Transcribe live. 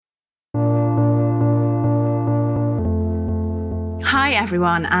Hi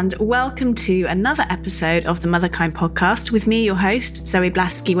everyone, and welcome to another episode of the Motherkind podcast with me, your host, Zoe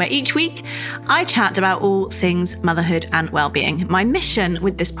Blaskey, where each week I chat about all things motherhood and well-being. My mission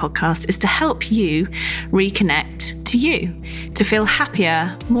with this podcast is to help you reconnect to you, to feel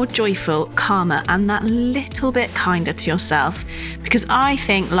happier, more joyful, calmer, and that little bit kinder to yourself, because I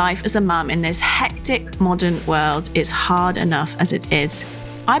think life as a mum in this hectic modern world is hard enough as it is.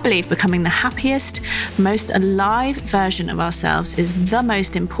 I believe becoming the happiest, most alive version of ourselves is the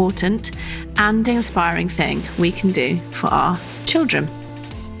most important and inspiring thing we can do for our children.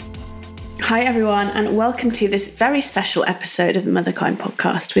 Hi everyone, and welcome to this very special episode of the Motherkind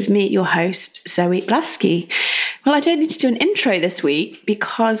podcast with me, your host, Zoe Blaskey. Well, I don't need to do an intro this week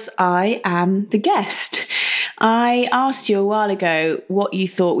because I am the guest. I asked you a while ago what you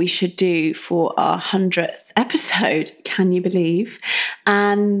thought we should do for our 100th episode, can you believe?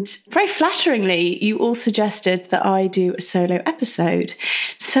 And very flatteringly, you all suggested that I do a solo episode.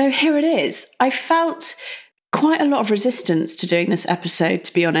 So here it is. I felt quite a lot of resistance to doing this episode,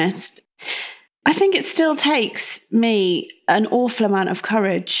 to be honest. I think it still takes me an awful amount of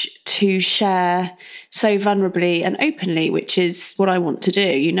courage to share so vulnerably and openly, which is what I want to do.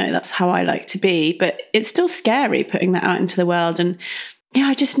 You know, that's how I like to be. But it's still scary putting that out into the world. And yeah,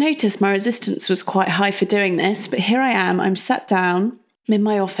 I just noticed my resistance was quite high for doing this. But here I am, I'm sat down. I'm in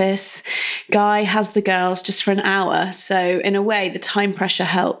my office. Guy has the girls just for an hour. So in a way, the time pressure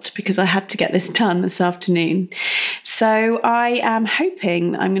helped because I had to get this done this afternoon. So I am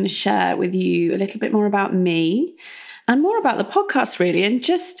hoping that I'm going to share with you a little bit more about me and more about the podcast, really, and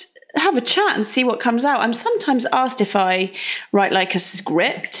just have a chat and see what comes out. I'm sometimes asked if I write like a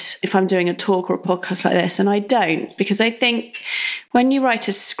script, if I'm doing a talk or a podcast like this, and I don't, because I think when you write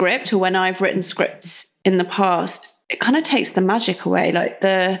a script, or when I've written scripts in the past, it kind of takes the magic away, like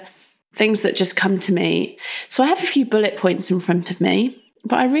the things that just come to me. So I have a few bullet points in front of me,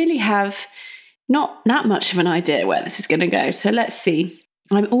 but I really have not that much of an idea where this is going to go. So let's see.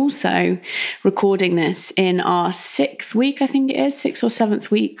 I'm also recording this in our 6th week, I think it is, 6th or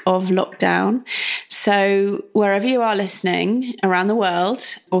 7th week of lockdown. So wherever you are listening around the world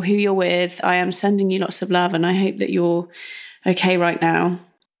or who you're with, I am sending you lots of love and I hope that you're okay right now.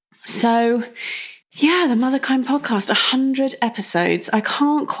 So yeah, the Motherkind podcast, 100 episodes. I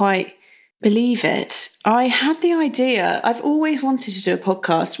can't quite believe it. I had the idea, I've always wanted to do a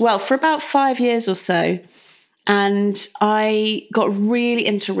podcast, well, for about 5 years or so. And I got really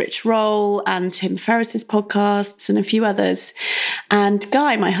into Rich Roll and Tim Ferriss's podcasts and a few others. And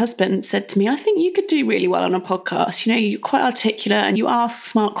Guy, my husband, said to me, I think you could do really well on a podcast. You know, you're quite articulate and you ask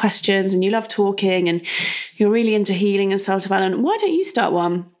smart questions and you love talking and you're really into healing and self-development. Why don't you start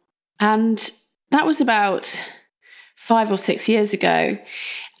one? And that was about 5 or 6 years ago.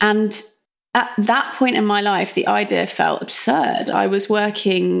 And at that point in my life, the idea felt absurd. I was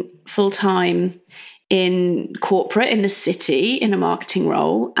working full-time in corporate in the city in a marketing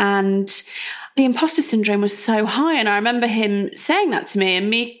role, and the imposter syndrome was so high. And I remember him saying that to me and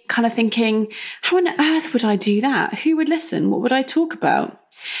me kind of thinking, how on earth would I do that? Who would listen? What would I talk about?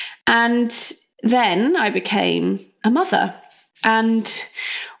 And then I became a mother. And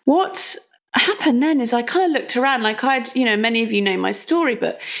what happened then is I kind of looked around, like many of you know my story,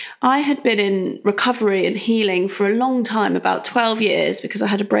 but I had been in recovery and healing for a long time, about 12 years, because I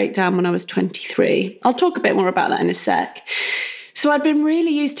had a breakdown when I was 23. I'll talk a bit more about that in a sec. So I'd been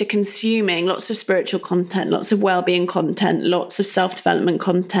really used to consuming lots of spiritual content, lots of well-being content, lots of self-development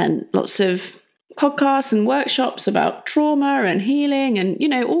content, lots of podcasts and workshops about trauma and healing and,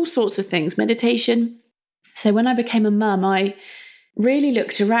 all sorts of things, meditation. So when I became a mum, I really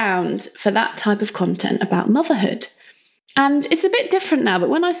looked around for that type of content about motherhood. And it's a bit different now, but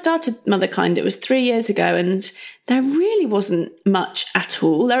when I started Motherkind, it was 3 years ago, and there really wasn't much at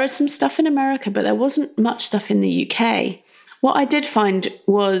all. There is some stuff in America, but there wasn't much stuff in the UK. What I did find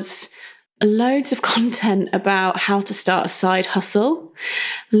was loads of content about how to start a side hustle,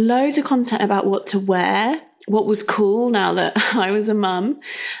 loads of content about what to wear, what was cool now that I was a mum,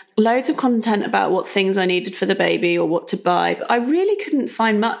 loads of content about what things I needed for the baby or what to buy. But I really couldn't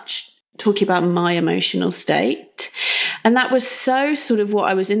find much talking about my emotional state. And that was so sort of what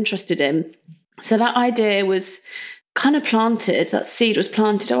I was interested in. So that idea was kind of planted, that seed was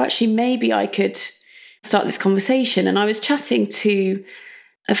planted. Oh, actually, maybe I could start this conversation. And I was chatting to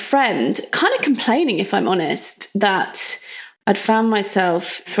a friend, kind of complaining, if I'm honest, that I'd found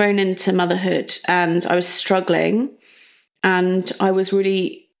myself thrown into motherhood and I was struggling and I was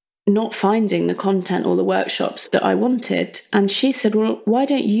really not finding the content or the workshops that I wanted. And she said, well, why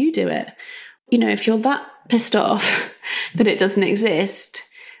don't you do it? If you're that pissed off that it doesn't exist,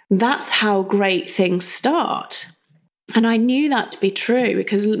 that's how great things start. And I knew that to be true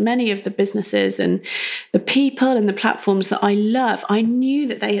because many of the businesses and the people and the platforms that I love, I knew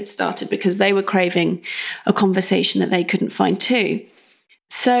that they had started because they were craving a conversation that they couldn't find too.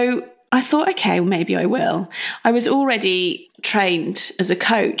 So I thought, okay, well, maybe I will. I was already trained as a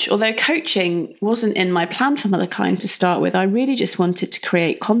coach, although coaching wasn't in my plan for Motherkind to start with. I really just wanted to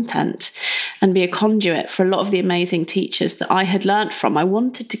create content and be a conduit for a lot of the amazing teachers that I had learnt from. I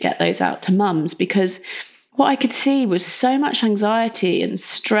wanted to get those out to mums because what I could see was so much anxiety and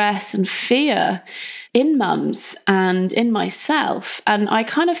stress and fear in mums and in myself. And I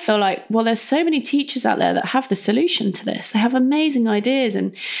kind of feel like, well, there's so many teachers out there that have the solution to this. They have amazing ideas.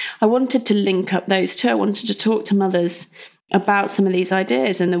 And I wanted to link up those two. I wanted to talk to mothers about some of these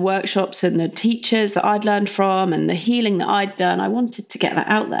ideas and the workshops and the teachers that I'd learned from and the healing that I'd done. I wanted to get that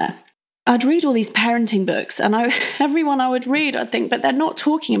out there. I'd read all these parenting books and every one I would read, I'd think, but they're not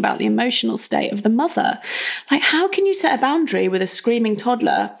talking about the emotional state of the mother. Like, how can you set a boundary with a screaming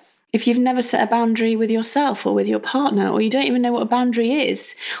toddler if you've never set a boundary with yourself or with your partner, or you don't even know what a boundary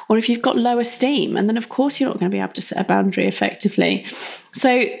is, or if you've got low esteem? And then, of course, you're not going to be able to set a boundary effectively.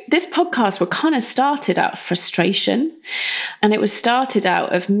 So this podcast was kind of started out of frustration, and it was started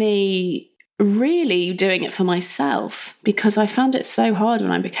out of me really doing it for myself because I found it so hard when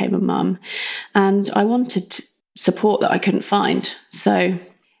I became a mum and I wanted support that I couldn't find. So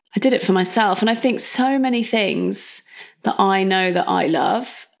I did it for myself. And I think so many things that I know that I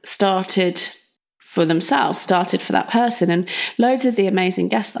love started for themselves, started for that person. And loads of the amazing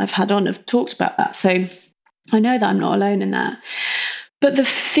guests that I've had on have talked about that. So I know that I'm not alone in that. But the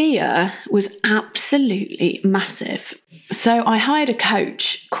fear was absolutely massive. So I hired a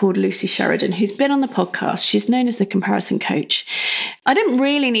coach called Lucy Sheridan, who's been on the podcast. She's known as the comparison coach. I didn't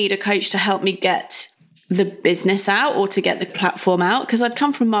really need a coach to help me get the business out or to get the platform out because I'd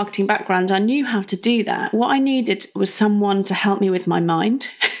come from a marketing background. I knew how to do that. What I needed was someone to help me with my mind.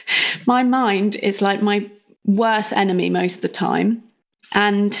 My mind is like my worst enemy most of the time.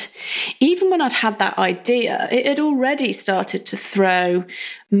 And even when I'd had that idea, it had already started to throw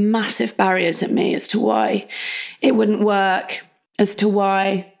massive barriers at me as to why it wouldn't work, as to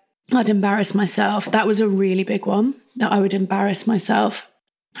why I'd embarrass myself. That was a really big one, that I would embarrass myself.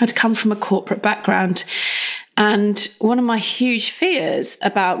 I'd come from a corporate background. And one of my huge fears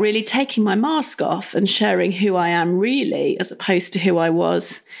about really taking my mask off and sharing who I am really, as opposed to who I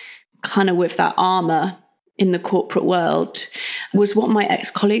was kind of with that armor in the corporate world, was what my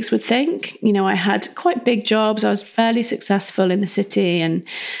ex-colleagues would think. You know, I had quite big jobs. I was fairly successful in the city. And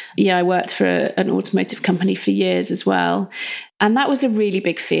yeah, I worked for an automotive company for years as well. And that was a really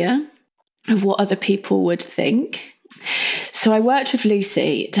big fear of what other people would think. So I worked with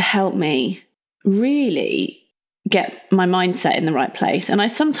Lucy to help me really get my mindset in the right place. And I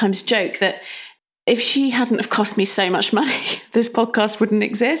sometimes joke that if she hadn't have cost me so much money, this podcast wouldn't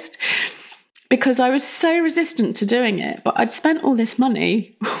exist. Because I was so resistant to doing it. But I'd spent all this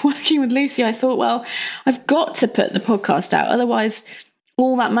money working with Lucy. I thought, well, I've got to put the podcast out. Otherwise,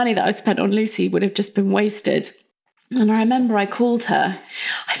 all that money that I spent on Lucy would have just been wasted. And I remember I called her.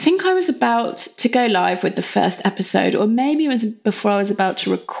 I think I was about to go live with the first episode, or maybe it was before I was about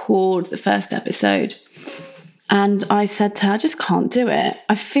to record the first episode. And I said to her, I just can't do it.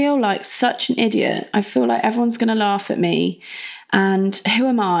 I feel like such an idiot. I feel like everyone's going to laugh at me. And who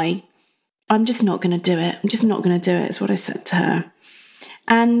am I? I'm just not going to do it. I'm just not going to do it, is what I said to her.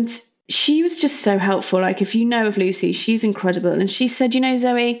 And she was just so helpful. Like, if you know of Lucy, she's incredible. And she said, you know,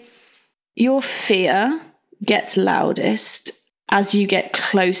 Zoe, your fear gets loudest as you get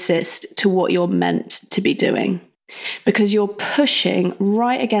closest to what you're meant to be doing, because you're pushing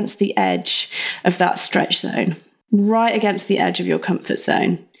right against the edge of that stretch zone, right against the edge of your comfort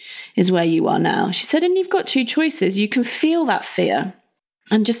zone is where you are now. She said, and you've got two choices. You can feel that fear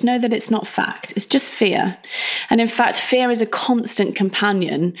and just know that it's not fact. It's just fear. And in fact, fear is a constant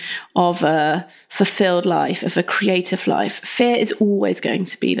companion of a fulfilled life, of a creative life. Fear is always going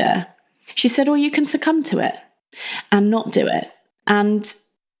to be there. She said, or you can succumb to it and not do it. And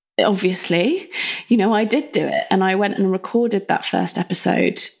obviously, you know, I did do it. And I went and recorded that first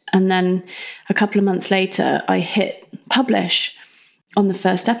episode. And then a couple of months later, I hit publish on the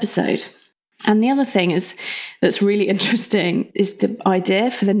first episode. And the other thing that's really interesting is the idea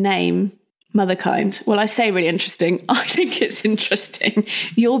for the name Motherkind. Well, I say really interesting. I think it's interesting.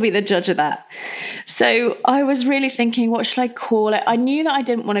 You'll be the judge of that. So I was really thinking, what should I call it? I knew that I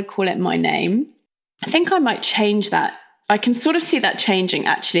didn't want to call it my name. I think I might change that. I can sort of see that changing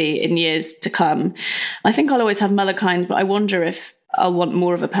actually in years to come. I think I'll always have Motherkind, but I wonder if I'll want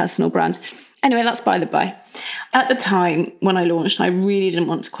more of a personal brand. Anyway, that's by the by. At the time when I launched, I really didn't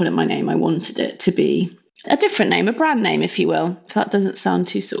want to call it my name. I wanted it to be a different name, a brand name, if you will, if that doesn't sound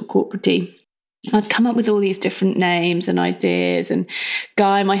too sort of corporate-y. I'd come up with all these different names and ideas, and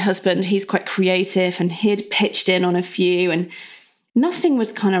Guy, my husband, he's quite creative, and he'd pitched in on a few, and nothing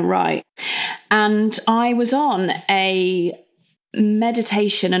was kind of right. And I was on a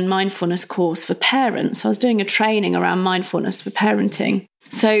meditation and mindfulness course for parents. I was doing a training around mindfulness for parenting.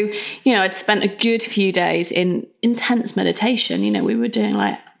 So, I'd spent a good few days in intense meditation. We were doing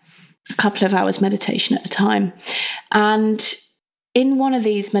like a couple of hours meditation at a time. And in one of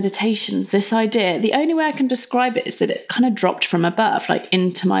these meditations, this idea, the only way I can describe it is that it kind of dropped from above, like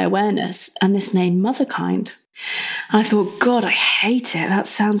into my awareness, and this name, Motherkind. And I thought, God, I hate it. That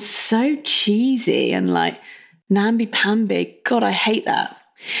sounds so cheesy and like namby-pamby. God, I hate that.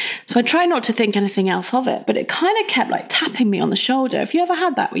 So I try not to think anything else of it, but it kind of kept like tapping me on the shoulder. Have you ever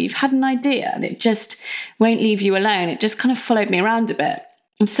had that where you've had an idea and it just won't leave you alone? It just kind of followed me around a bit.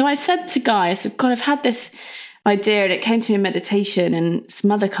 And so I said to Guy, I said, God, I've had this idea and it came to me in meditation and it's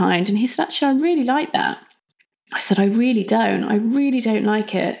Motherkind. And he said, actually, I really like that. I said, I really don't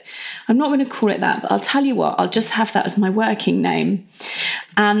like it. I'm not going to call it that, but I'll tell you what, I'll just have that as my working name.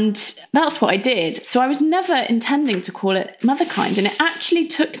 And that's what I did. So I was never intending to call it Motherkind. And it actually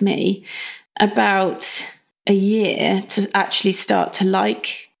took me about a year to actually start to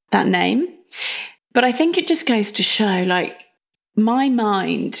like that name. But I think it just goes to show, like, my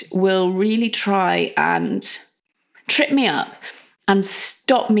mind will really try and trip me up and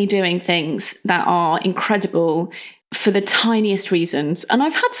stop me doing things that are incredible for the tiniest reasons. And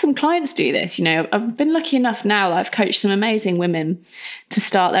I've had some clients do this. I've been lucky enough now that I've coached some amazing women to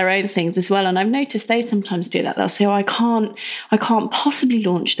start their own things as well. And I've noticed they sometimes do that. They'll say, I can't possibly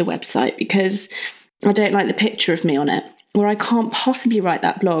launch the website because I don't like the picture of me on it. Or I can't possibly write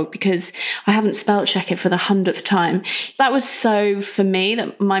that blog because I haven't spell checked it for the 100th time. That was so for me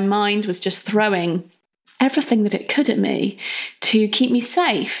that my mind was just throwing everything that it could at me to keep me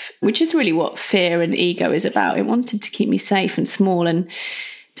safe, which is really what fear and ego is about. It wanted to keep me safe and small and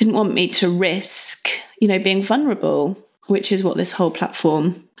didn't want me to risk, being vulnerable, which is what this whole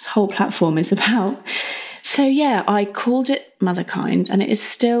platform is about. So yeah, I called it Motherkind and it is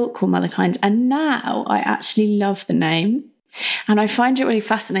still called Motherkind. And now I actually love the name and I find it really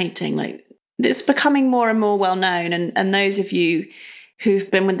fascinating. Like, it's becoming more and more well known. And those of you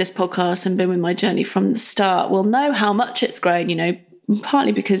who've been with this podcast and been with my journey from the start will know how much it's grown,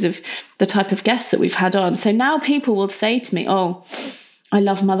 partly because of the type of guests that we've had on. So now people will say to me, oh, I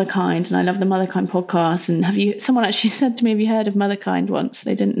love Motherkind and I love the Motherkind podcast. And someone actually said to me, have you heard of Motherkind once?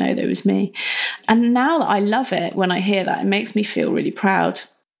 They didn't know that it was me. And now that I love it, when I hear that, it makes me feel really proud.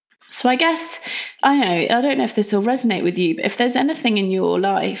 So I guess, I don't know if this will resonate with you, but if there's anything in your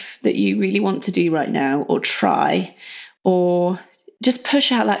life that you really want to do right now or try, or just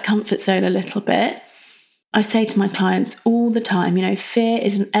push out that comfort zone a little bit. I say to my clients all the time, fear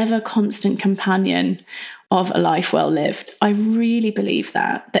is an ever constant companion of a life well lived. I really believe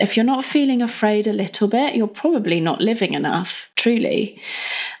that if you're not feeling afraid a little bit, you're probably not living enough, truly.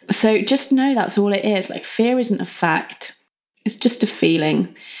 So just know that's all it is. Like, fear isn't a fact. It's just a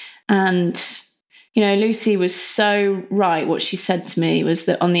feeling. And, Lucy was so right. What she said to me was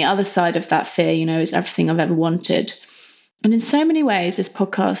that on the other side of that fear, is everything I've ever wanted. And in so many ways, this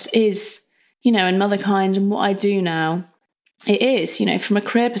podcast is, and Motherkind and what I do now, it is, from a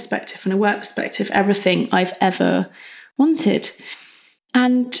career perspective and a work perspective, everything I've ever wanted.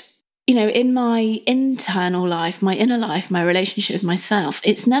 And, in my internal life, my inner life, my relationship with myself,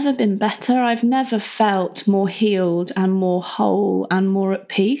 it's never been better. I've never felt more healed and more whole and more at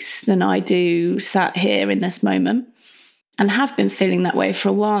peace than I do sat here in this moment, and have been feeling that way for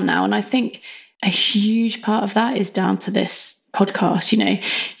a while now. And I think a huge part of that is down to this podcast.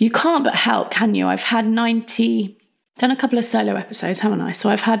 You can't but help, can you? I've had done a couple of solo episodes, haven't I? So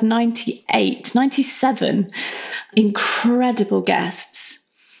I've had 97 incredible guests,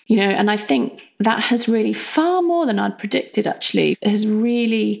 and I think that has really, far more than I'd predicted, actually, has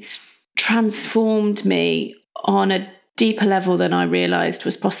really transformed me on a deeper level than I realized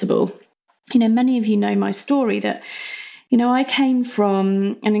was possible. Many of you know my story that I came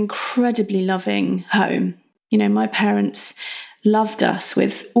from an incredibly loving home. My parents loved us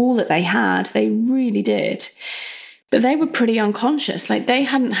with all that they had. They really did. But they were pretty unconscious. Like, they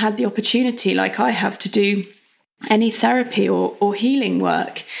hadn't had the opportunity like I have to do any therapy or healing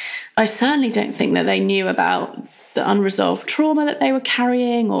work. I certainly don't think that they knew about the unresolved trauma that they were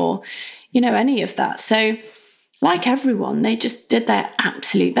carrying or, any of that. So like everyone, they just did their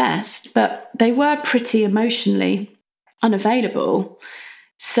absolute best, but they were pretty emotionally unavailable.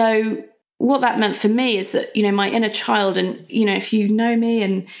 So what that meant for me is that, my inner child, and, if you know me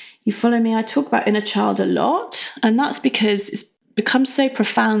and you follow me, I talk about inner child a lot. And that's because it's become so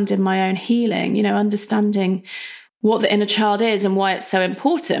profound in my own healing, understanding what the inner child is and why it's so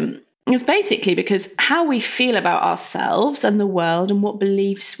important. It's basically because how we feel about ourselves and the world and what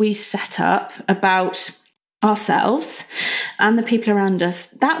beliefs we set up about ourselves and the people around us,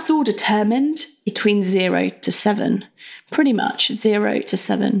 that's all determined between 0 to 7, pretty much 0 to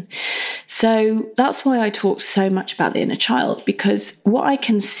 7. So that's why I talk so much about the inner child, because what I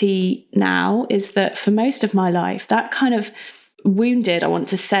can see now is that for most of my life, that kind of wounded, I want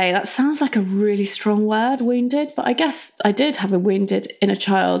to say, that sounds like a really strong word, wounded, but I guess I did have a wounded inner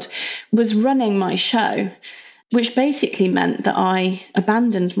child, was running my show, which basically meant that I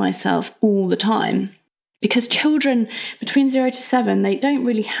abandoned myself all the time. Because children between 0 to 7, they don't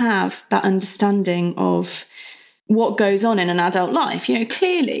really have that understanding of what goes on in an adult life,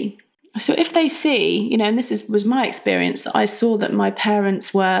 clearly. So if they see, and this was my experience, that I saw that my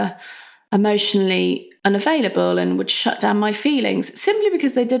parents were emotionally unavailable and would shut down my feelings simply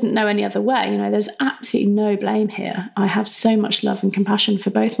because they didn't know any other way. There's absolutely no blame here. I have so much love and compassion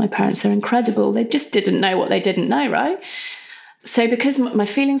for both my parents. They're incredible. They just didn't know what they didn't know, right? So because my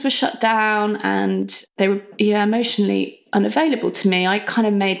feelings were shut down and they were emotionally unavailable to me, I kind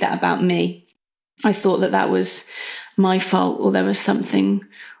of made that about me. I thought that was my fault, or there was something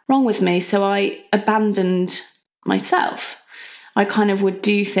wrong with me. So I abandoned myself. I kind of would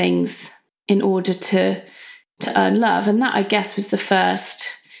do things in order to earn love. And that, I guess, was the first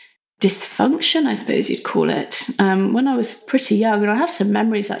dysfunction, I suppose you'd call it, when I was pretty young. And I have some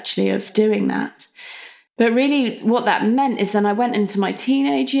memories, actually, of doing that. But really what that meant is then I went into my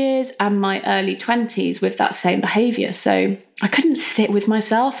teenage years and my early 20s with that same behaviour. So I couldn't sit with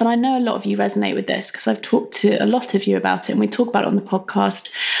myself. And I know a lot of you resonate with this because I've talked to a lot of you about it and we talk about it on the podcast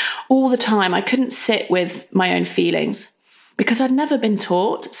all the time. I couldn't sit with my own feelings because I'd never been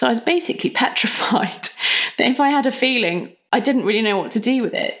taught. So I was basically petrified that if I had a feeling, I didn't really know what to do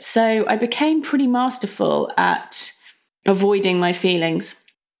with it. So I became pretty masterful at avoiding my feelings.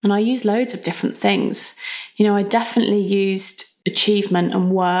 And I used loads of different things. I definitely used achievement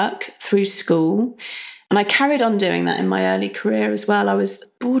and work through school. And I carried on doing that in my early career as well. I was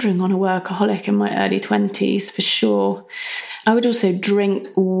bordering on a workaholic in my early 20s, for sure. I would also drink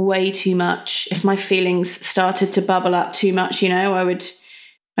way too much. If my feelings started to bubble up too much, I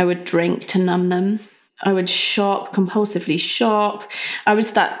would drink to numb them. I would compulsively shop. I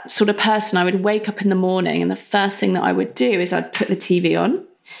was that sort of person. I would wake up in the morning and the first thing that I would do is I'd put the TV on,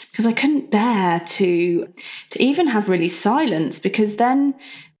 because I couldn't bear to even have really silence, because then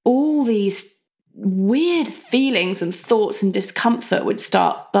all these weird feelings and thoughts and discomfort would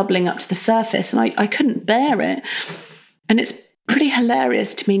start bubbling up to the surface, and I couldn't bear it. And it's pretty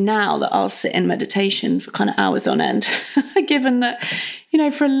hilarious to me now that I'll sit in meditation for kind of hours on end, given that,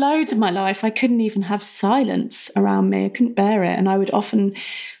 for loads of my life, I couldn't even have silence around me. I couldn't bear it. And I would often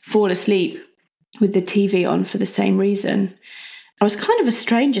fall asleep with the TV on for the same reason. I was kind of a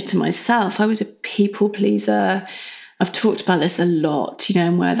stranger to myself. I was a people pleaser. I've talked about this a lot,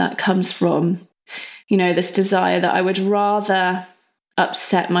 and where that comes from. This desire that I would rather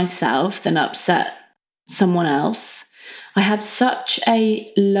upset myself than upset someone else. I had such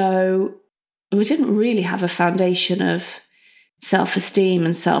we didn't really have a foundation of self-esteem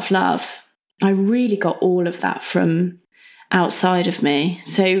and self-love. I really got all of that from outside of me.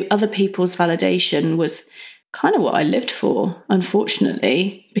 So other people's validation was kind of what I lived for,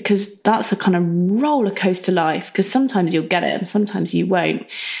 unfortunately, because that's a kind of roller coaster life, because sometimes you'll get it and sometimes you won't.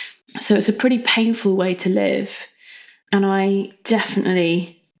 So it's a pretty painful way to live. And I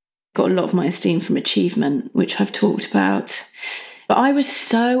definitely got a lot of my esteem from achievement, which I've talked about. But I was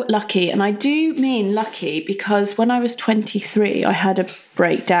so lucky, and I do mean lucky, because when I was 23, I had a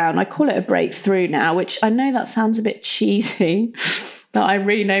breakdown. I call it a breakthrough now, which I know that sounds a bit cheesy, that I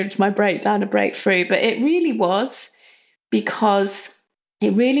renamed my breakdown a breakthrough, but it really was, because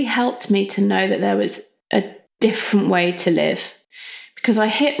it really helped me to know that there was a different way to live. Because I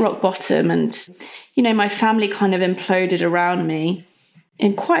hit rock bottom and, my family kind of imploded around me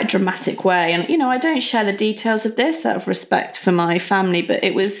in quite a dramatic way. And, I don't share the details of this out of respect for my family, but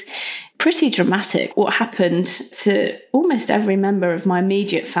it was pretty dramatic what happened to almost every member of my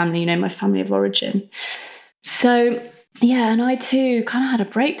immediate family, my family of origin. So, yeah, and I too kind of had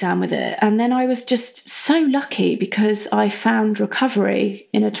a breakdown with it. And then I was just so lucky because I found recovery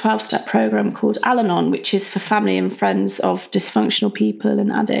in a 12-step program called Al-Anon, which is for family and friends of dysfunctional people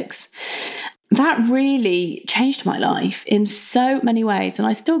and addicts. That really changed my life in so many ways. And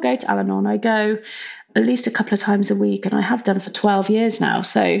I still go to Al-Anon. I go at least a couple of times a week, and I have done for 12 years now.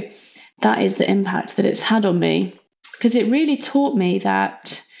 So that is the impact that it's had on me, because it really taught me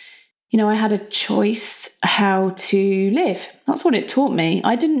that, I had a choice how to live. That's what it taught me.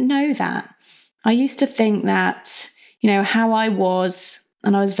 I didn't know that. I used to think that, how I was,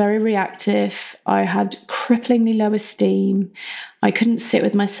 and I was very reactive. I had cripplingly low esteem. I couldn't sit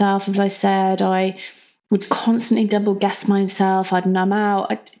with myself, as I said. I would constantly double guess myself. I'd numb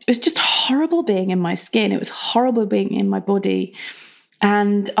out. It was just horrible being in my skin. It was horrible being in my body.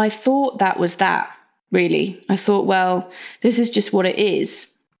 And I thought that was that, really. I thought, well, this is just what it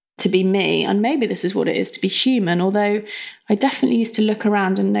is to be me. And maybe this is what it is to be human. Although I definitely used to look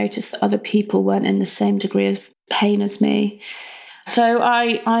around and notice that other people weren't in the same degree of pain as me. So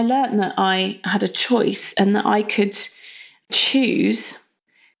I learned that I had a choice and that I could choose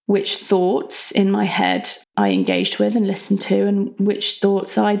which thoughts in my head I engaged with and listened to and which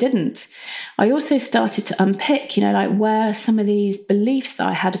thoughts I didn't. I also started to unpick, where some of these beliefs that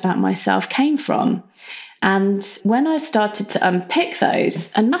I had about myself came from. And when I started to unpick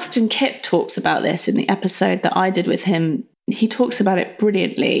those, and Maston Kipp talks about this in the episode that I did with him, he talks about it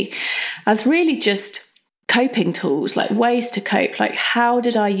brilliantly as really just coping tools, like ways to cope, like how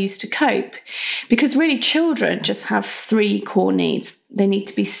did I used to cope? Because really children just have 3 core needs. They need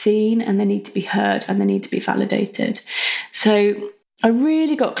to be seen, and they need to be heard, and they need to be validated. So I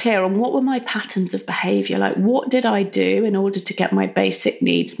really got clear on what were my patterns of behavior, like what did I do in order to get my basic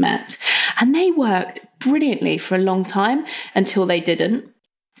needs met? And they worked brilliantly for a long time until they didn't.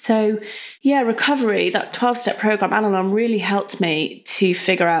 So yeah, recovery, that 12-step program, Al-Anon, really helped me to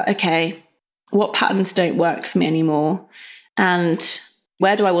figure out, okay, what patterns don't work for me anymore, and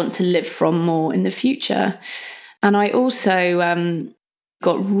where do I want to live from more in the future? And I also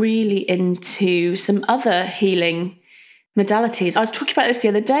got really into some other healing modalities. I was talking about this the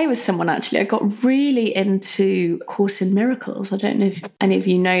other day with someone, actually. I got really into Course in Miracles. I don't know if any of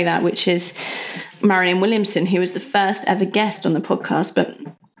you know that, which is Marianne Williamson, who was the first ever guest on the podcast. But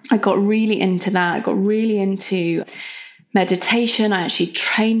I got really into that. I got really into meditation. I actually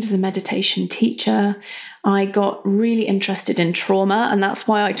trained as a meditation teacher. I got really interested in trauma, and that's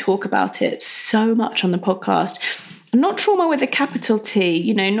why I talk about it so much on the podcast. Not trauma with a capital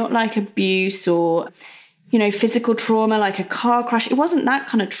T, not like abuse or physical trauma like a car crash. It wasn't that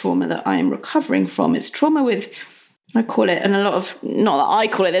kind of trauma that I am recovering from. It's trauma with, I call it, and a lot of, not that I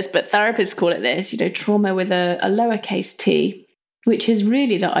call it this, but therapists call it this, trauma with a lowercase t, which is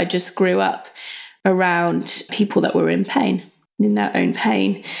really that I just grew up around people that were in pain, in their own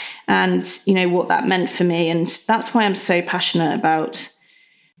pain, and, what that meant for me. And that's why I'm so passionate about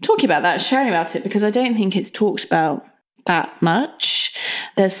talking about that, sharing about it, because I don't think it's talked about that much.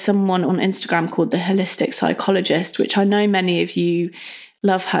 There's someone on Instagram called The Holistic Psychologist, which I know many of you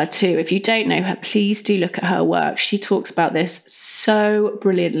love her too. If you don't know her, please do look at her work. She talks about this so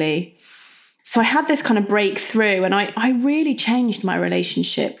brilliantly. So I had this kind of breakthrough, and I really changed my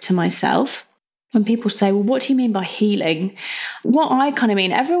relationship to myself. When people say, well, what do you mean by healing? What I kind of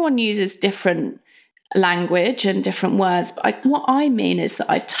mean, everyone uses different language and different words. But what I mean is that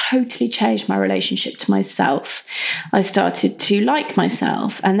I totally changed my relationship to myself. I started to like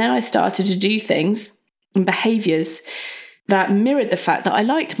myself, and then I started to do things and behaviors that mirrored the fact that I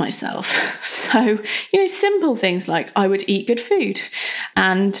liked myself. So, simple things like I would eat good food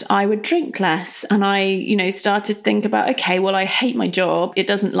and I would drink less. And I, started to think about, okay, well, I hate my job. It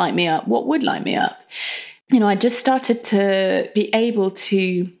doesn't light me up. What would light me up? I just started to be able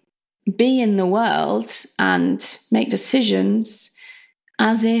to be in the world and make decisions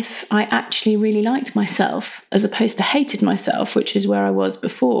as if I actually really liked myself, as opposed to hated myself, which is where I was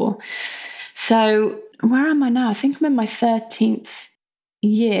before. So where am I now? I think I'm in my 13th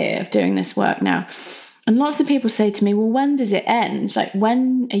year of doing this work now. And lots of people say to me, well, when does it end? Like,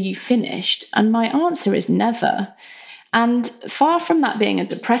 when are you finished? And my answer is never. And far from that being a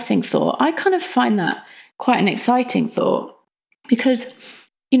depressing thought, I kind of find that quite an exciting thought, because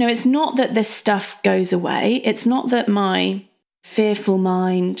it's not that this stuff goes away. It's not that my fearful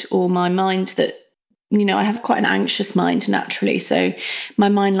mind, or my mind that, I have quite an anxious mind naturally. So my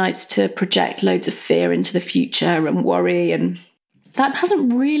mind likes to project loads of fear into the future and worry. And that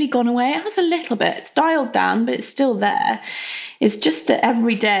hasn't really gone away. It has a little bit. It's dialed down, but it's still there. It's just that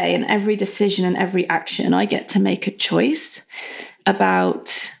every day and every decision and every action, I get to make a choice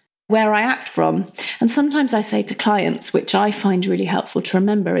about where I act from. And sometimes I say to clients, which I find really helpful to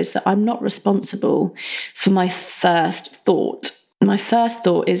remember, is that I'm not responsible for my first thought. My first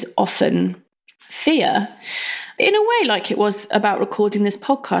thought is often fear, in a way like it was about recording this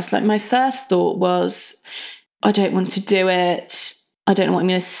podcast. Like, my first thought was, I don't want to do it. I don't know what I'm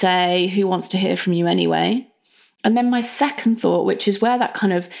going to say. Who wants to hear from you anyway? And then my second thought, which is where that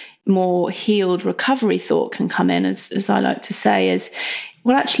kind of more healed recovery thought can come in, as I like to say, is,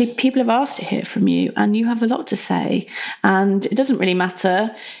 well, actually, people have asked to hear from you and you have a lot to say. And it doesn't really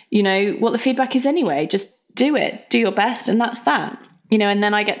matter, what the feedback is anyway. Just do it, do your best. And that's that, and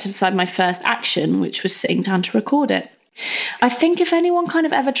then I get to decide my first action, which was sitting down to record it. I think if anyone kind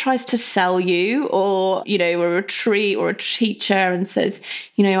of ever tries to sell you or, a retreat or a teacher and says,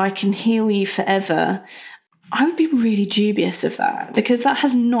 I can heal you forever, I would be really dubious of that, because that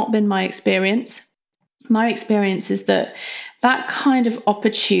has not been my experience. My experience is that kind of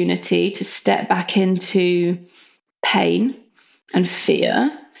opportunity to step back into pain and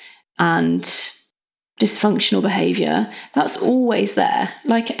fear and dysfunctional behavior, that's always there.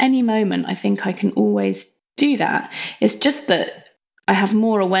 Like at any moment, I think I can always do that. It's just that I have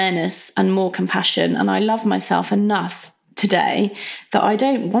more awareness and more compassion, and I love myself enough today that I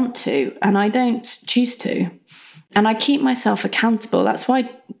don't want to, and I don't choose to. And I keep myself accountable. That's why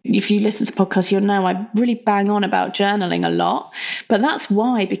if you listen to podcasts, you'll know I really bang on about journaling a lot. But that's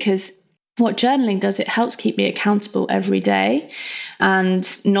why, because what journaling does, it helps keep me accountable every day and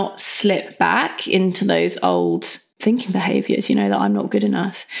not slip back into those old thinking behaviors, that I'm not good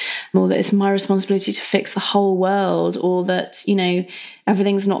enough, or that it's my responsibility to fix the whole world, or that,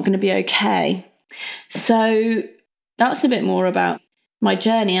 everything's not going to be okay. So that's a bit more about my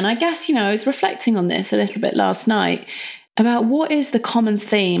journey. And I guess, I was reflecting on this a little bit last night about what is the common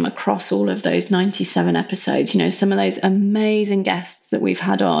theme across all of those 97 episodes, some of those amazing guests that we've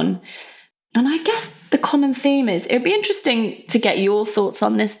had on. And I guess the common theme is, it'd be interesting to get your thoughts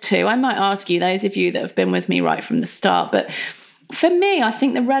on this too. I might ask you, those of you that have been with me right from the start, but for me, I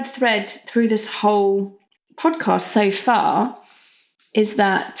think the red thread through this whole podcast so far is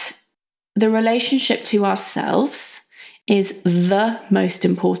that the relationship to ourselves is the most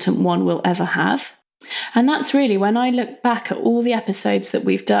important one we'll ever have. And that's really, when I look back at all the episodes that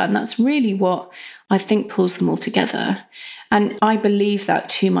we've done, that's really what I think pulls them all together. And I believe that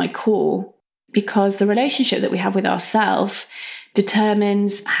to my core, because the relationship that we have with ourselves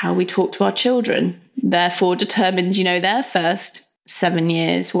determines how we talk to our children, therefore determines, their first 7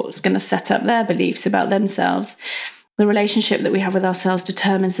 years, what's going to set up their beliefs about themselves. The relationship that we have with ourselves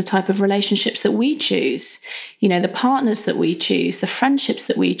determines the type of relationships that we choose, the partners that we choose, the friendships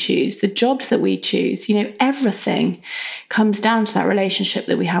that we choose, the jobs that we choose, everything comes down to that relationship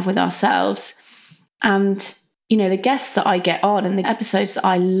that we have with ourselves. And, the guests that I get on and the episodes that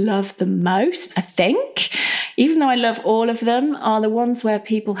I love the most, I think, even though I love all of them, are the ones where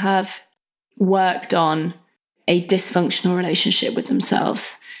people have worked on a dysfunctional relationship with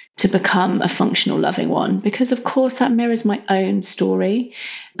themselves to become a functional, loving one. Because, of course, that mirrors my own story,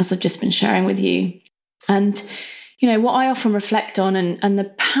 as I've just been sharing with you. And, what I often reflect on and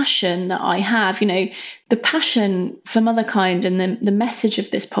the passion that I have, the passion for Motherkind and the message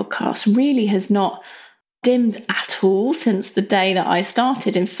of this podcast really has not dimmed at all since the day that I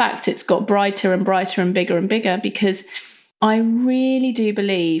started. In fact, it's got brighter and brighter and bigger, because I really do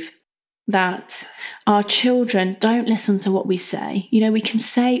believe that our children don't listen to what we say. We can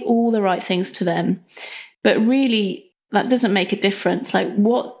say all the right things to them, but really that doesn't make a difference. Like,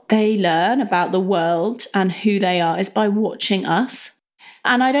 what they learn about the world and who they are is by watching us.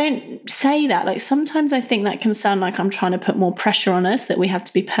 And I don't say that, like, sometimes I think that can sound like I'm trying to put more pressure on us, that we have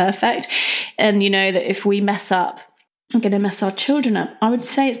to be perfect. And, that if we mess up, I'm going to mess our children up. I would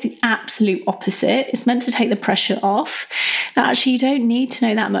say it's the absolute opposite. It's meant to take the pressure off. That actually you don't need to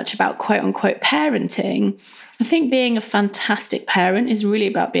know that much about quote unquote parenting. I think being a fantastic parent is really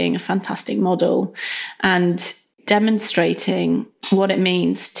about being a fantastic model and demonstrating what it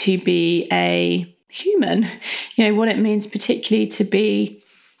means to be a human, what it means particularly to be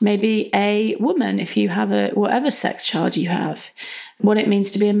maybe a woman if you have a whatever sex child you have, what it means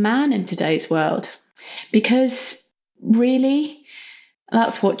to be a man in today's world. Because really,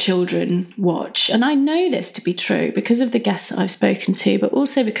 that's what children watch. And I know this to be true because of the guests that I've spoken to, but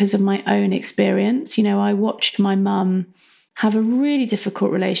also because of my own experience. I watched my mum have a really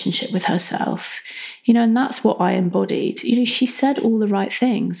difficult relationship with herself, and that's what I embodied. She said all the right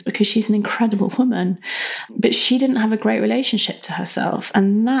things because she's an incredible woman, but she didn't have a great relationship to herself.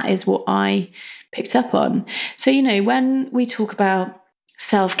 And that is what I picked up on. So, when we talk about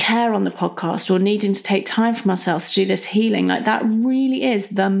self-care on the podcast or needing to take time from ourselves to do this healing, like, that really is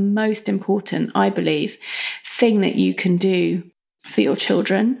the most important, I believe, thing that you can do for your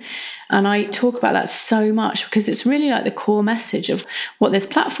children. And I talk about that so much because it's really like the core message of what this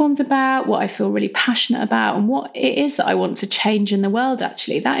platform's about, what I feel really passionate about, and what it is that I want to change in the world.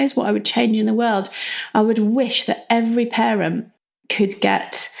 Actually, that is what I would change in the world. I would wish that every parent could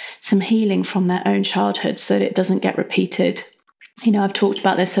get some healing from their own childhood so that it doesn't get repeated. You know, I've talked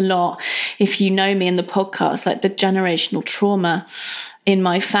about this a lot. If you know me in the podcast, like the generational trauma in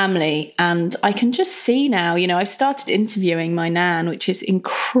my family. And I can just see now, you know, I've started interviewing my nan, which is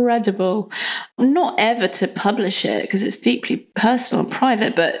incredible. Not ever to publish it because it's deeply personal and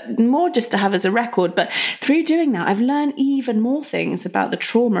private, but more just to have as a record. But through doing that, I've learned even more things about the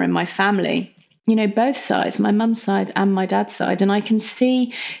trauma in my family. You know, both sides, my mum's side and my dad's side. And I can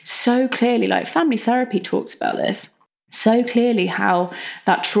see so clearly, like family therapy talks about this, so clearly how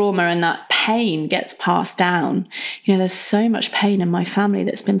that trauma and that pain gets passed down. You know, there's so much pain in my family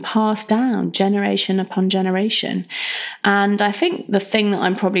that's been passed down generation upon generation. And I think the thing that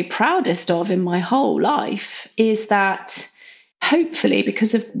I'm probably proudest of in my whole life is that hopefully,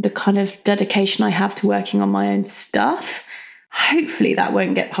 because of the kind of dedication I have to working on my own stuff, hopefully that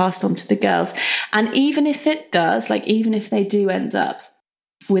won't get passed on to the girls. And even if it does, like even if they do end up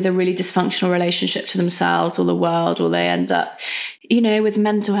with a really dysfunctional relationship to themselves or the world, or they end up, you know, with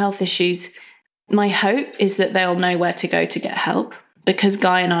mental health issues, my hope is that they'll know where to go to get help. Because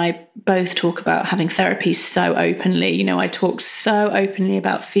Guy and I both talk about having therapy so openly. You know, I talk so openly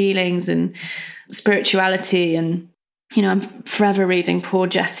about feelings and spirituality, and you know, I'm forever reading Poor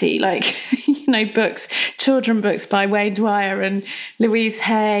Jessie, like, you know, books, children books by Wayne Dwyer and Louise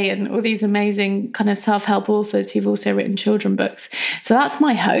Hay and all these amazing kind of self-help authors who've also written children books. So that's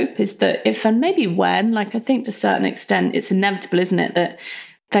my hope, is that if and maybe when, like I think to a certain extent, it's inevitable, isn't it, that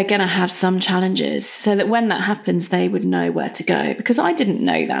they're going to have some challenges, so that when that happens, they would know where to go. Because I didn't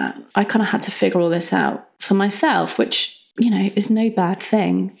know that. I kind of had to figure all this out for myself, which, you know, is no bad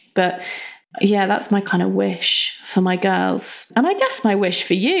thing. But yeah, that's my kind of wish for my girls. And I guess my wish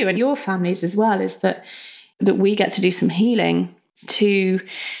for you and your families as well is that we get to do some healing to,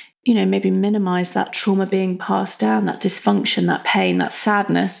 you know, maybe minimize that trauma being passed down, that dysfunction, that pain, that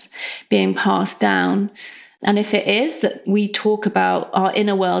sadness being passed down. And if it is that we talk about our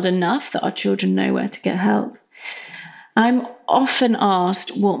inner world enough that our children know where to get help. I'm often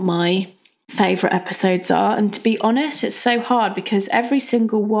asked what my favourite episodes are. And to be honest, it's so hard because every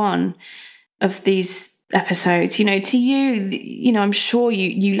single one of these episodes, you know, to you, you know, I'm sure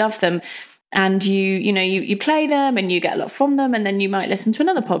you love them, and you play them and you get a lot from them, and then you might listen to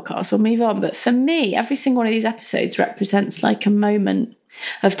another podcast or move on. But for me, every single one of these episodes represents like a moment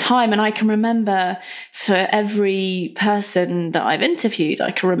of time. And I can remember for every person that I've interviewed,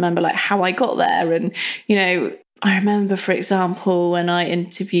 I can remember like how I got there. And, you know, I remember, for example, when I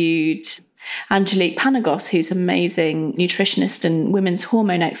interviewed Angelique Panagos, who's an amazing nutritionist and women's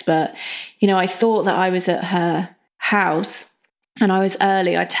hormone expert. You know, I thought that I was at her house and I was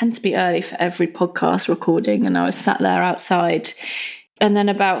early. I tend to be early for every podcast recording, and I was sat there outside. And then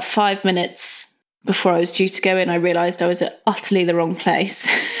about 5 minutes before I was due to go in, I realised I was at utterly the wrong place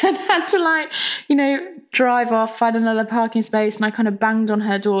and had to, like, you know, drive off, find another parking space. And I kind of banged on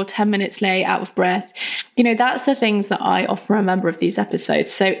her door 10 minutes late, out of breath. You know, that's the things that I often remember of these episodes.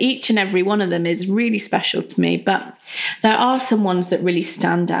 So each and every one of them is really special to me. But there are some ones that really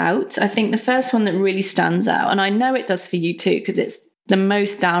stand out. I think the first one that really stands out, and I know it does for you too, because it's the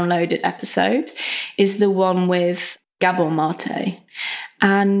most downloaded episode, is the one with Gabor Mate.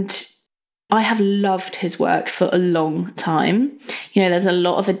 And I have loved his work for a long time. You know, there's a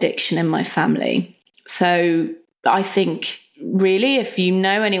lot of addiction in my family. So I think really, if you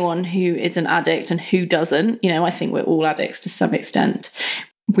know anyone who is an addict and who doesn't, you know, I think we're all addicts to some extent.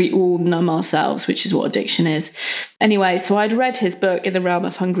 We all numb ourselves, which is what addiction is. Anyway, so I'd read his book In the Realm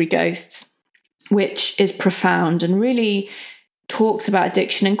of Hungry Ghosts, which is profound and really talks about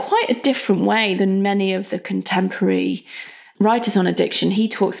addiction in quite a different way than many of the contemporary writers on addiction. He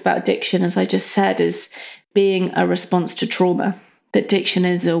talks about addiction, as I just said, as being a response to trauma. That addiction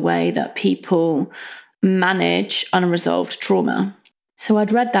is a way that people manage unresolved trauma. So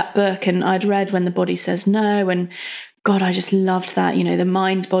I'd read that book, and I'd read When the Body Says No, and God, I just loved that. You know, the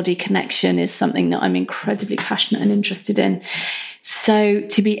mind-body connection is something that I'm incredibly passionate and interested in. So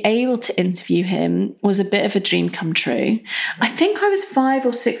to be able to interview him was a bit of a dream come true. I think I was 5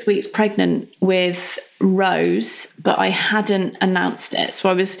 or 6 weeks pregnant with Rose, but I hadn't announced it. So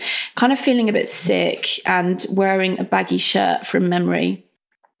I was kind of feeling a bit sick and wearing a baggy shirt from memory.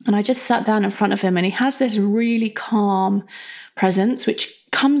 And I just sat down in front of him, and he has this really calm presence, which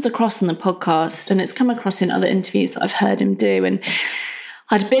comes across on the podcast, and it's come across in other interviews that I've heard him do. And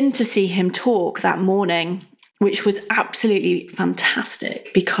I'd been to see him talk that morning, which was absolutely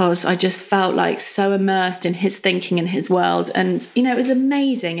fantastic because I just felt like so immersed in his thinking and his world. And, it was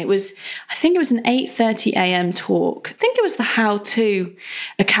amazing. I think it was an 8:30 a.m. talk. I think it was the How To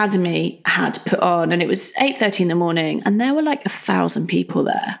Academy had put on, and it was 8:30 in the morning, and there were like 1,000 people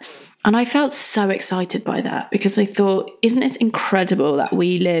there. And I felt so excited by that because I thought, isn't it incredible that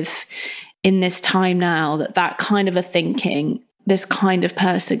we live in this time now that kind of a thinking, this kind of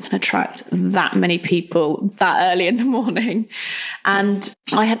person can attract that many people that early in the morning. And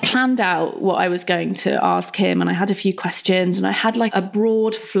I had planned out what I was going to ask him, and I had a few questions, and I had like a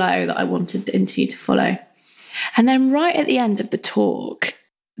broad flow that I wanted the interview to follow. And then right at the end of the talk,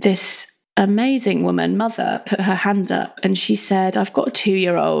 this amazing woman, mother, put her hand up and she said, I've got a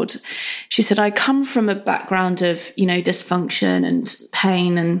 2-year-old. She said, I come from a background of, dysfunction and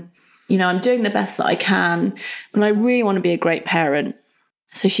pain, and I'm doing the best that I can, but I really want to be a great parent.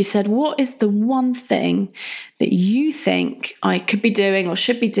 So she said, what is the one thing that you think I could be doing or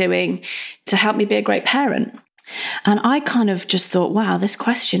should be doing to help me be a great parent? And I kind of just thought, wow, this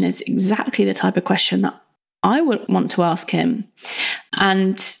question is exactly the type of question that I would want to ask him.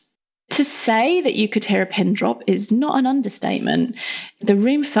 And to say that you could hear a pin drop is not an understatement. The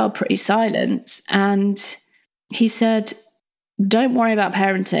room fell pretty silent. And he said, don't worry about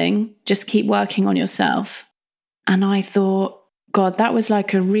parenting, just keep working on yourself. And I thought, God, that was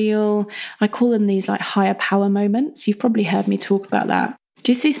like a real, I call them these like higher power moments. You've probably heard me talk about that.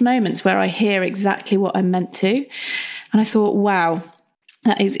 Just these moments where I hear exactly what I'm meant to. And I thought, wow,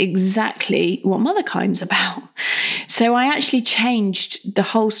 that is exactly what Motherkind's about. So I actually changed the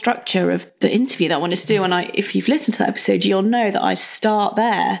whole structure of the interview that I wanted to do. And if you've listened to that episode, you'll know that I start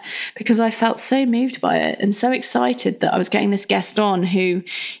there because I felt so moved by it and so excited that I was getting this guest on who,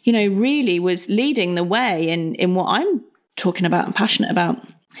 really was leading the way in what I'm talking about and passionate about.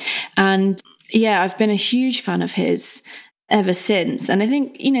 And yeah, I've been a huge fan of his ever since. And I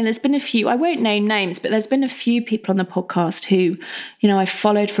think, there's been a few, I won't name names, but there's been a few people on the podcast who, I've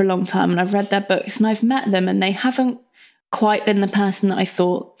followed for a long time and I've read their books and I've met them and they haven't quite been the person that I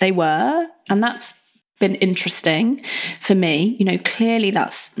thought they were. And that's been interesting for me. Clearly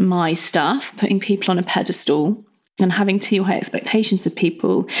that's my stuff, putting people on a pedestal and having too high expectations of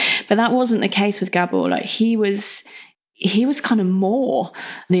people. But that wasn't the case with Gabor. Like he was kind of more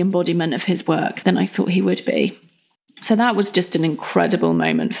the embodiment of his work than I thought he would be. So that was just an incredible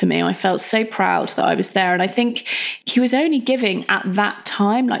moment for me. I felt so proud that I was there. And I think he was only giving at that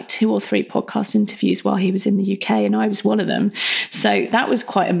time like 2 or 3 podcast interviews while he was in the UK, and I was one of them. So that was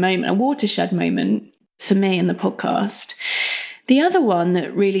quite a moment, a watershed moment for me in the podcast. The other one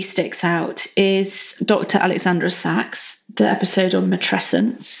that really sticks out is Dr. Alexandra Sachs, the episode on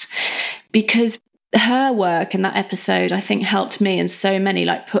matrescence, because her work in that episode, I think, helped me and so many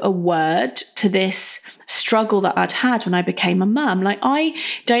like put a word to this struggle that I'd had when I became a mum. Like, I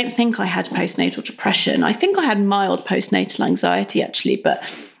don't think I had postnatal depression. I think I had mild postnatal anxiety actually, but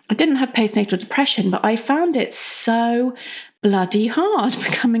I didn't have postnatal depression. But I found it so bloody hard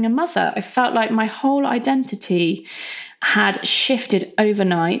becoming a mother. I felt like my whole identity had shifted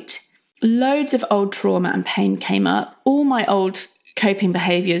overnight. Loads of old trauma and pain came up. All my old coping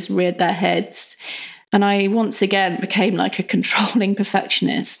behaviours reared their heads. And I once again became like a controlling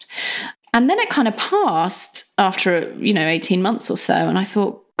perfectionist. And then it kind of passed after, 18 months or so. And I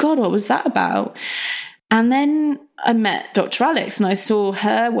thought, God, what was that about? And then I met Dr. Alex and I saw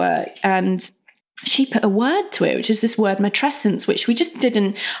her work and she put a word to it, which is this word matrescence, which I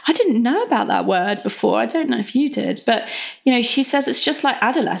didn't know about that word before. I don't know if you did, but, she says it's just like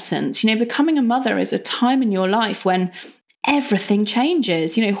adolescence. Becoming a mother is a time in your life when everything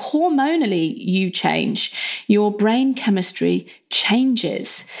changes. Hormonally you change, your brain chemistry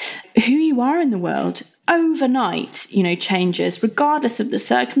changes, who you are in the world overnight, changes regardless of the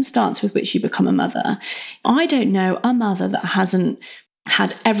circumstance with which you become a mother. I don't know a mother that hasn't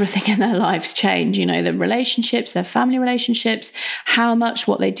had everything in their lives change, their relationships, their family relationships, how much,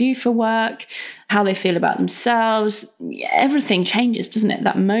 what they do for work, how they feel about themselves. Everything changes, doesn't it?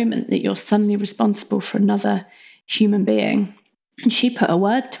 That moment that you're suddenly responsible for another human being. And she put a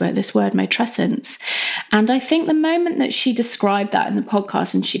word to it, this word matrescence. And I think the moment that she described that in the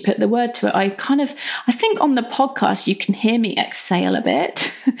podcast and she put the word to it, I think on the podcast you can hear me exhale a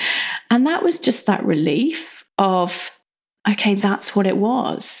bit. And that was just that relief of, okay, that's what it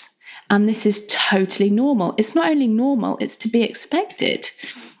was. And this is totally normal. It's not only normal, it's to be expected.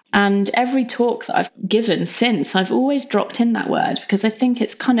 And every talk that I've given since, I've always dropped in that word because I think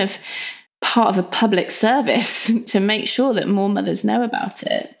it's kind of part of a public service to make sure that more mothers know about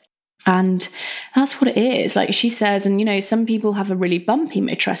it. And that's what it is. Like she says, and some people have a really bumpy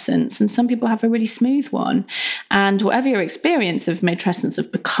matrescence and some people have a really smooth one. And whatever your experience of matrescence,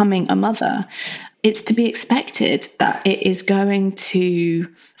 of becoming a mother, it's to be expected that it is going to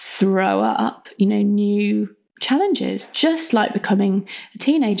throw up, new challenges, just like becoming a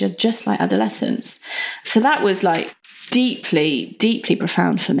teenager, just like adolescence. So that was like deeply, deeply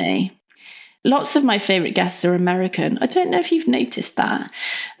profound for me. Lots of my favourite guests are American. I don't know if you've noticed that.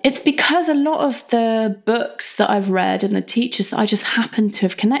 It's because a lot of the books that I've read and the teachers that I just happen to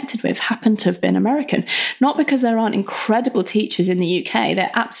have connected with happen to have been American. Not because there aren't incredible teachers in the UK. There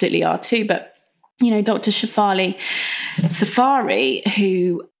absolutely are too. But, Dr. Safari,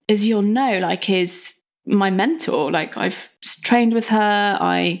 who, as you'll know, like is my mentor. Like I've trained with her.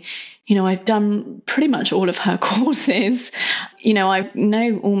 I've done pretty much all of her courses. I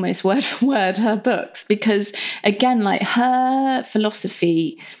know almost word for word her books because, again, like her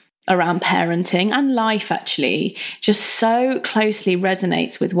philosophy around parenting and life actually just so closely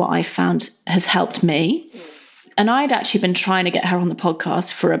resonates with what I found has helped me. And I'd actually been trying to get her on the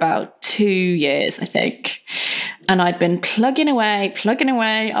podcast for about 2 years, I think. And I'd been plugging away,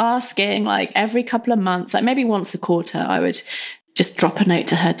 asking like every couple of months, like maybe once a quarter, I would just drop a note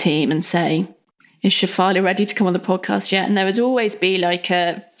to her team and say, is Shefali ready to come on the podcast yet? And there would always be like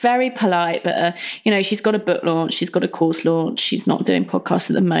a very polite, but she's got a book launch, she's got a course launch, she's not doing podcasts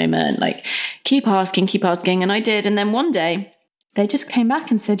at the moment. Like keep asking. And I did. And then one day they just came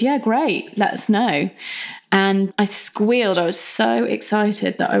back and said, yeah, great, let us know. And I squealed. I was so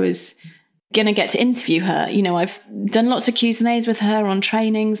excited that I was going to get to interview her. I've done lots of Q&As with her on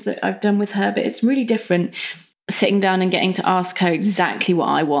trainings that I've done with her, but it's really different sitting down and getting to ask her exactly what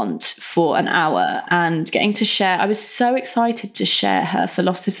I want for an hour and getting to share. I was so excited to share her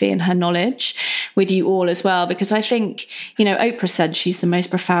philosophy and her knowledge with you all as well, because I think, Oprah said she's the most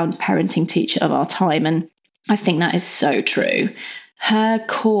profound parenting teacher of our time. And I think that is so true. Her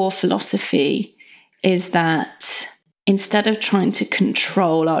core philosophy is that instead of trying to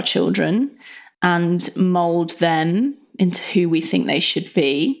control our children and mold them into who we think they should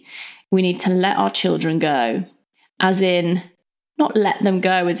be, we need to let our children go, as in not let them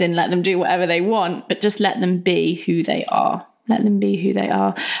go as in let them do whatever they want, but just let them be who they are. Let them be who they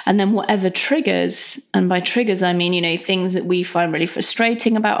are. And then whatever triggers, and by triggers, I mean, things that we find really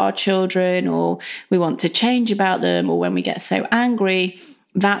frustrating about our children or we want to change about them, or when we get so angry,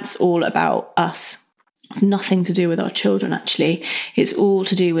 that's all about us. It's nothing to do with our children, actually. It's all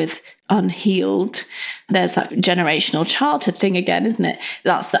to do with unhealed. There's that generational childhood thing again, isn't it?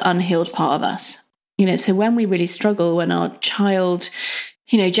 That's the unhealed part of us. So when we really struggle, when our child,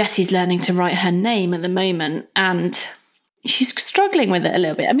 Jessie's learning to write her name at the moment and she's struggling with it a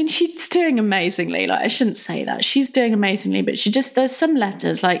little bit. I mean, she's doing amazingly. Like, I shouldn't say that. She's doing amazingly, but there's some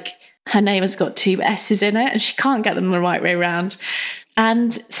letters, like her name has got 2 S's in it and she can't get them the right way around.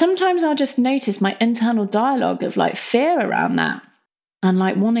 And sometimes I'll just notice my internal dialogue of like fear around that and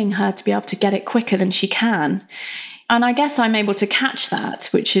like wanting her to be able to get it quicker than she can. And I guess I'm able to catch that,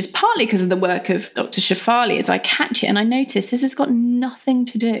 which is partly because of the work of Dr. Shefali, as I catch it and I notice this has got nothing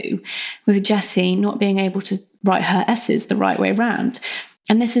to do with Jessie not being able to write her S's the right way around.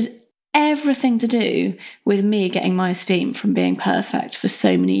 And this is everything to do with me getting my esteem from being perfect for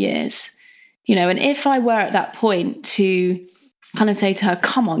so many years. And if I were at that point to kind of say to her,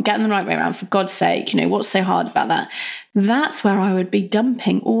 come on, get them the right way around, for God's sake, what's so hard about that? That's where I would be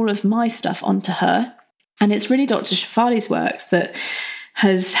dumping all of my stuff onto her. And it's really Dr. Shefali's works that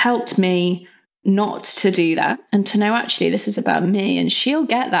has helped me not to do that and to know, actually, this is about me. And she'll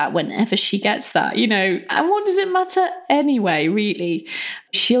get that whenever she gets that, and what does it matter anyway, really?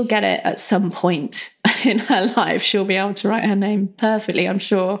 She'll get it at some point in her life. She'll be able to write her name perfectly, I'm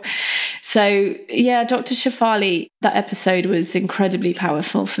sure. So yeah, Dr. Shefali, that episode was incredibly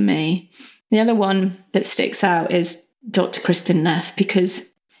powerful for me. The other one that sticks out is Dr. Kristin Neff, because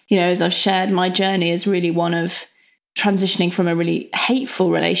as I've shared, my journey is really one of transitioning from a really hateful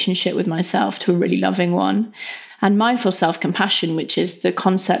relationship with myself to a really loving one. And mindful self-compassion, which is the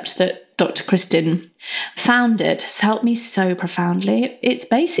concept that Dr. Kristin founded, has helped me so profoundly. It's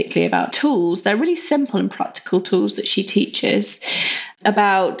basically about tools. They're really simple and practical tools that she teaches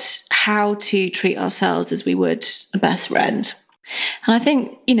about how to treat ourselves as we would a best friend. And I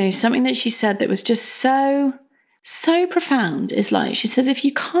think, something that she said that was just so profound is like, she says, if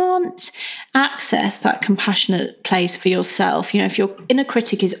you can't access that compassionate place for yourself, if your inner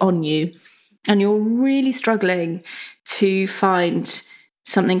critic is on you and you're really struggling to find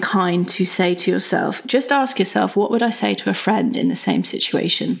something kind to say to yourself, just ask yourself, what would I say to a friend in the same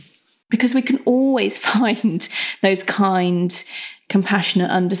situation? Because we can always find those kind, compassionate,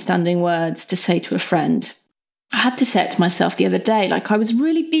 understanding words to say to a friend. I had to say it to myself the other day, like I was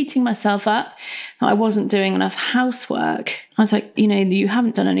really beating myself up that I wasn't doing enough housework. I was like, you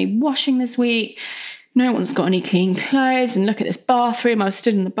haven't done any washing this week. No one's got any clean clothes. And look at this bathroom. I was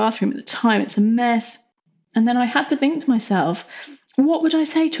stood in the bathroom at the time. It's a mess. And then I had to think to myself, what would I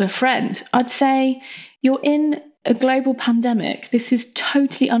say to a friend? I'd say, you're in a global pandemic. This is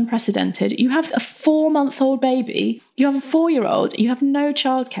totally unprecedented. You have a 4-month-old baby. You have a 4-year-old. You have no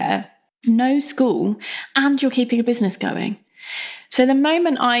childcare, no school, and you're keeping a business going. So the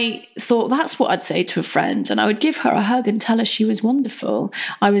moment I thought that's what I'd say to a friend, and I would give her a hug and tell her she was wonderful,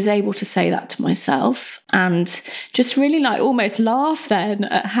 I was able to say that to myself and just really almost laugh then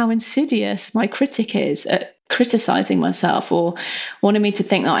at how insidious my critic is at criticizing myself or wanting me to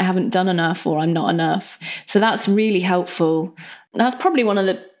think that I haven't done enough or I'm not enough. So that's really helpful. That's probably one of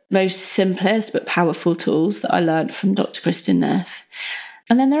the most simplest but powerful tools that I learned from Dr. Kristin Neff.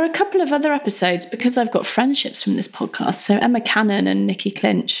 And then there are a couple of other episodes because I've got friendships from this podcast. So Emma Cannon and Nikki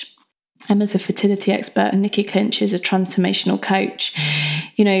Clinch. Emma's a fertility expert and Nikki Clinch is a transformational coach.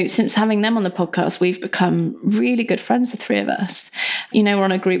 Since having them on the podcast, we've become really good friends, the three of us. We're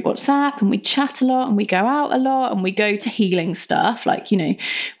on a group WhatsApp and we chat a lot and we go out a lot and we go to healing stuff.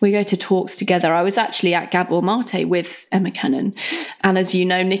 We go to talks together. I was actually at Gabor Mate with Emma Cannon. And as you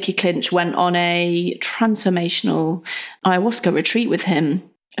know, Nikki Clinch went on a transformational ayahuasca retreat with him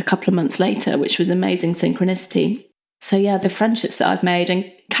a couple of months later, which was amazing synchronicity. So yeah, the friendships that I've made,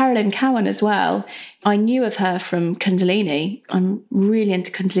 and Carolyn Cowan as well. I knew of her from Kundalini. I'm really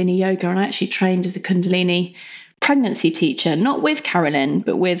into Kundalini yoga, and I actually trained as a Kundalini pregnancy teacher, not with Carolyn,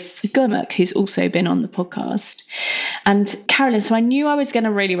 but with Gurmukh, who's also been on the podcast. And Carolyn, so I knew I was going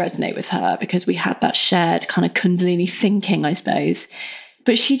to really resonate with her because we had that shared kind of Kundalini thinking, I suppose.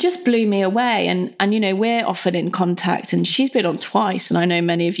 But she just blew me away. And we're often in contact, and she's been on twice. And I know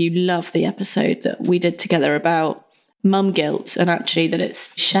many of you love the episode that we did together about mum guilt and actually that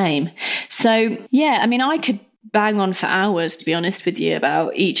it's shame. So yeah, I could bang on for hours, to be honest with you,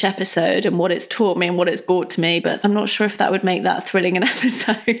 about each episode and what it's taught me and what it's brought to me, but I'm not sure if that would make that thrilling an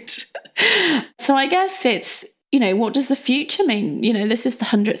episode. So I guess it's, what does the future mean? This is the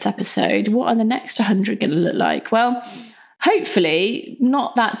 100th episode. What are the next 100 going to look like? Well, hopefully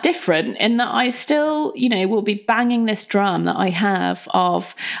not that different in that I still, will be banging this drum that I have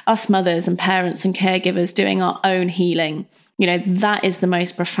of us mothers and parents and caregivers doing our own healing. That is the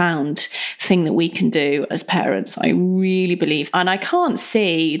most profound thing that we can do as parents. I really believe. And I can't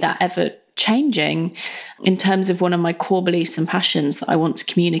see that ever changing in terms of one of my core beliefs and passions that I want to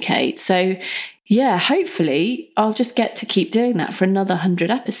communicate. So yeah, hopefully I'll just get to keep doing that for another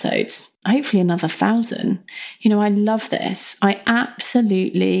 100 episodes. Hopefully another 1,000. I love this. I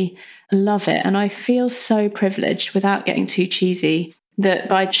absolutely love it. And I feel so privileged, without getting too cheesy, that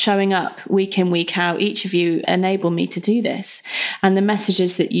by showing up week in, week out, each of you enable me to do this. And the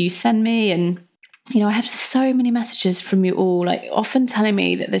messages that you send me, and I have so many messages from you all, often telling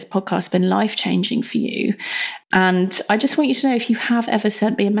me that this podcast has been life-changing for you. And I just want you to know, if you have ever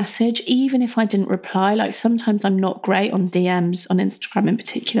sent me a message, even if I didn't reply, sometimes I'm not great on DMs on Instagram in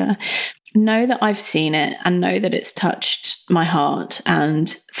particular, know that I've seen it and know that it's touched my heart. And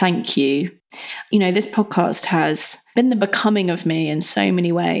thank you. This podcast has been the becoming of me in so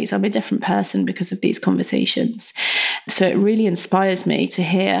many ways. I'm a different person because of these conversations. So it really inspires me to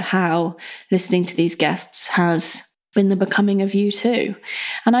hear how listening to these guests has been the becoming of you too.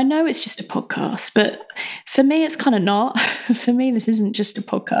 And I know it's just a podcast, but for me, it's kind of not. For me, this isn't just a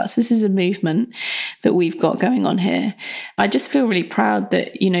podcast. This is a movement that we've got going on here. I just feel really proud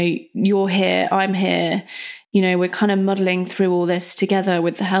that, you're here, I'm here. We're kind of muddling through all this together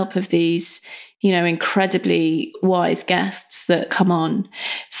with the help of these, incredibly wise guests that come on.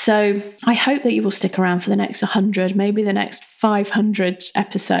 So I hope that you will stick around for the next 100, maybe the next 500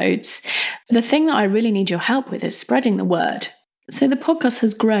 episodes. The thing that I really need your help with is spreading the word. So the podcast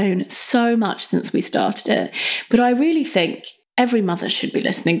has grown so much since we started it, but I really think every mother should be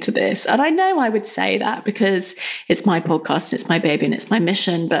listening to this. And I know I would say that because it's my podcast, it's my baby, and it's my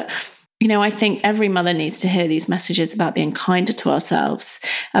mission, but I think every mother needs to hear these messages about being kinder to ourselves,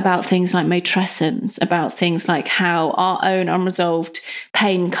 about things like matrescence, about things like how our own unresolved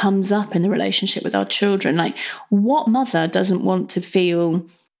pain comes up in the relationship with our children. What mother doesn't want to feel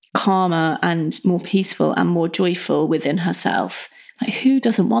calmer and more peaceful and more joyful within herself? Who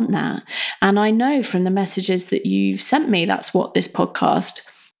doesn't want that? And I know from the messages that you've sent me, that's what this podcast,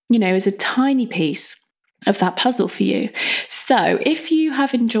 is a tiny piece of that puzzle for you. So if you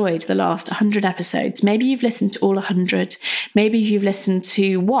have enjoyed the last 100 episodes, maybe you've listened to all 100, maybe you've listened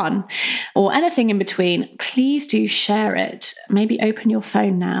to one or anything in between, please do share it. Maybe open your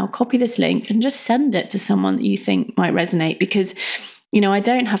phone now, copy this link and just send it to someone that you think might resonate, because I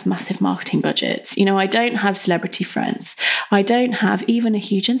don't have massive marketing budgets. I don't have celebrity friends. I don't have even a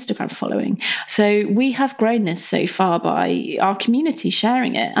huge Instagram following. So we have grown this so far by our community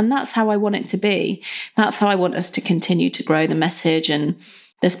sharing it. And that's how I want it to be. That's how I want us to continue to grow the message and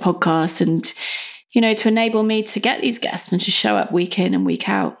this podcast and, to enable me to get these guests and to show up week in and week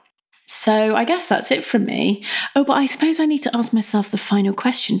out. So I guess that's it from me. Oh, but I suppose I need to ask myself the final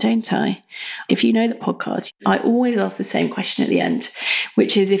question, don't I? If you know the podcast, I always ask the same question at the end,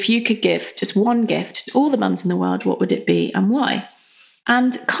 which is, if you could give just one gift to all the mums in the world, what would it be and why?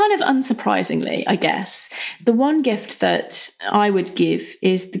 And kind of unsurprisingly, I guess, the one gift that I would give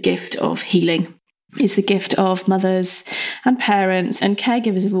is the gift of healing. It's the gift of mothers and parents and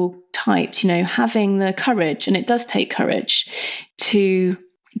caregivers of all types, having the courage, and it does take courage, to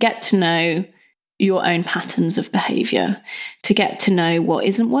get to know your own patterns of behavior, to get to know what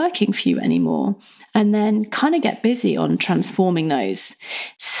isn't working for you anymore, and then kind of get busy on transforming those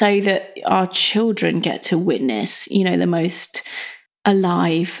so that our children get to witness, the most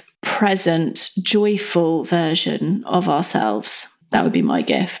alive, present, joyful version of ourselves. That would be my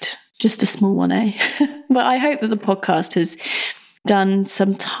gift. Just a small one, eh? But I hope that the podcast has done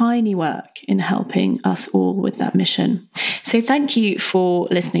some tiny work in helping us all with that mission. So thank you for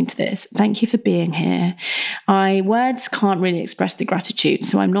listening to this. Thank you for being here. Words can't really express the gratitude,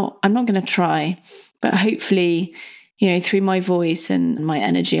 so I'm not going to try, but hopefully, through my voice and my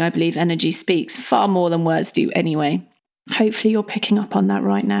energy, I believe energy speaks far more than words do anyway. Hopefully you're picking up on that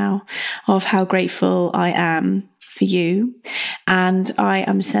right now, of how grateful I am for you. And I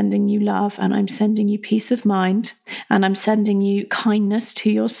am sending you love, and I'm sending you peace of mind, and I'm sending you kindness to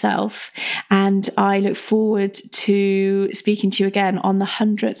yourself. And I look forward to speaking to you again on the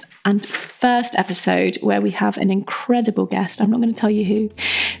 101st episode, where we have an incredible guest. I'm not going to tell you who.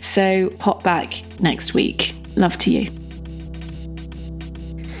 So pop back next week. Love to you.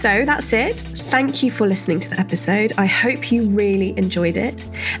 So that's it. Thank you for listening to the episode. I hope you really enjoyed it.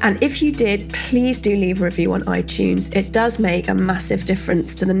 And if you did, please do leave a review on iTunes. It does make a massive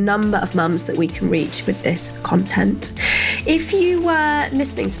difference to the number of mums that we can reach with this content. If you were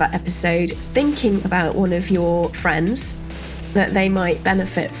listening to that episode thinking about one of your friends that they might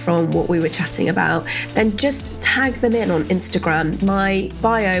benefit from what we were chatting about, then just tag them in on Instagram. My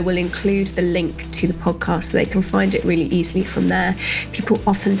bio will include the link to the podcast so they can find it really easily from there. People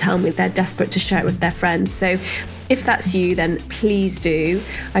often tell me they're desperate to share it with their friends. So if that's you, then please do.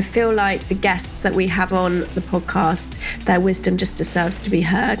 I feel like the guests that we have on the podcast, their wisdom just deserves to be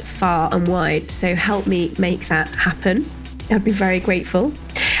heard far and wide. So help me make that happen. I'd be very grateful.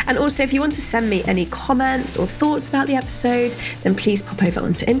 And also, if you want to send me any comments or thoughts about the episode, then please pop over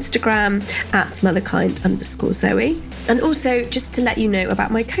onto Instagram at motherkind_Zoe. And also, just to let you know about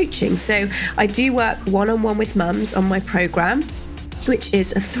my coaching. So I do work one-on-one with mums on my program, which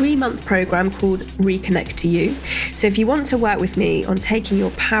is a 3-month program called Reconnect to You. So if you want to work with me on taking your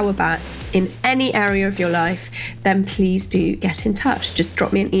power back in any area of your life, then please do get in touch. Just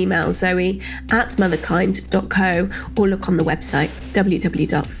drop me an email, zoe@motherkind.co, or look on the website,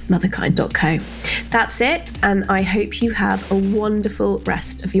 www.motherkind.co. That's it, and I hope you have a wonderful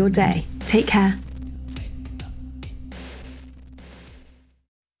rest of your day. Take care.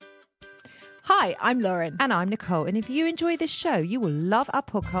 Hi, I'm Lauren. And I'm Nicole. And if you enjoy this show, you will love our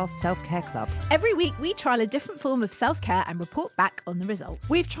podcast, Self-Care Club. Every week, we trial a different form of self-care and report back on the results.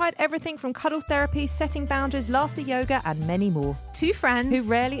 We've tried everything from cuddle therapy, setting boundaries, laughter yoga, and many more. Two friends who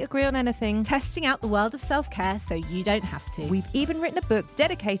rarely agree on anything, testing out the world of self-care so you don't have to. We've even written a book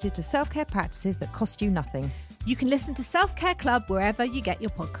dedicated to self-care practices that cost you nothing. You can listen to Self-Care Club wherever you get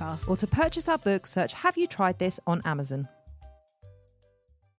your podcasts. Or to purchase our book, search Have You Tried This on Amazon.